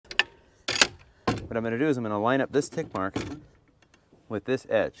what I'm going to do is I'm going to line up this tick mark with this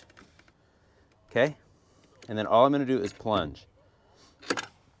edge. Okay? And then all I'm going to do is plunge.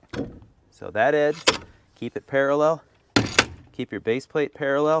 So that edge, keep it parallel, keep your base plate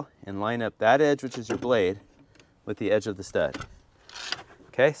parallel, and line up that edge, which is your blade, with the edge of the stud.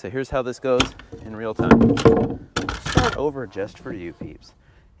 Okay, so here's how this goes in real time. Start over just for you peeps.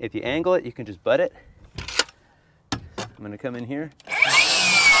 If you angle it, you can just butt it. I'm going to come in here.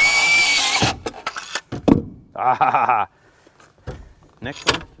 Ah! Next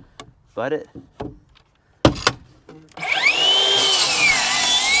one, butt it.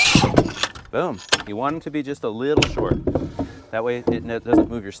 Boom. You want them to be just a little short. That way it doesn't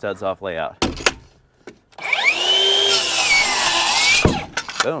move your studs off layout.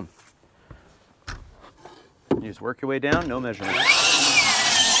 Boom. You just work your way down, no measurement.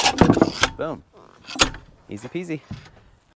 Boom. Easy peasy.